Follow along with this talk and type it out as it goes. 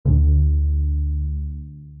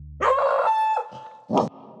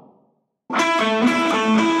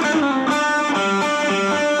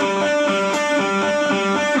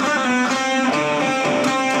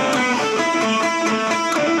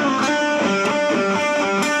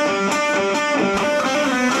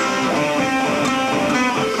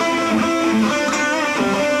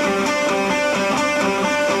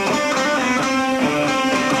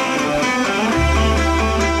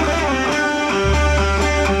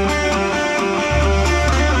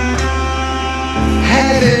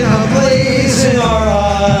our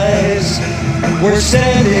eyes. We're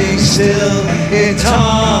standing still in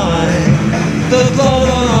time. The blood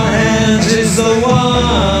on our hands is the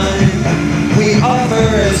wine we offer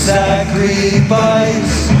as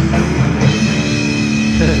sacrifice.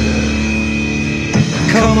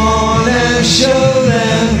 Come on and show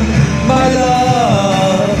them my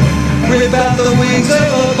love. Rip out the wings of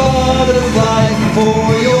a butterfly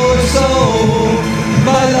for your soul,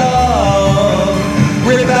 my love.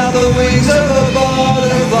 Rip out the wings of a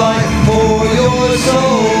butterfly for your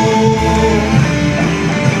soul.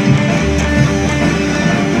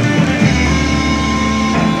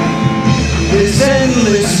 This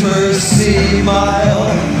endless mercy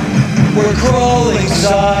mile, we're crawling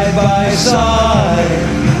side by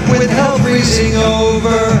side, with hell freezing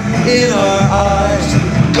over in our eyes.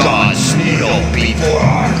 God's kneel before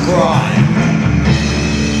our crime.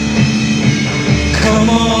 Come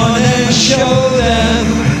on and show them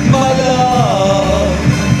my love.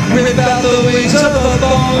 Rip out the wings of a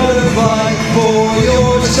butterfly for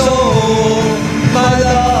your soul, my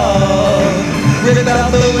love. Rip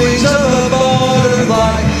out the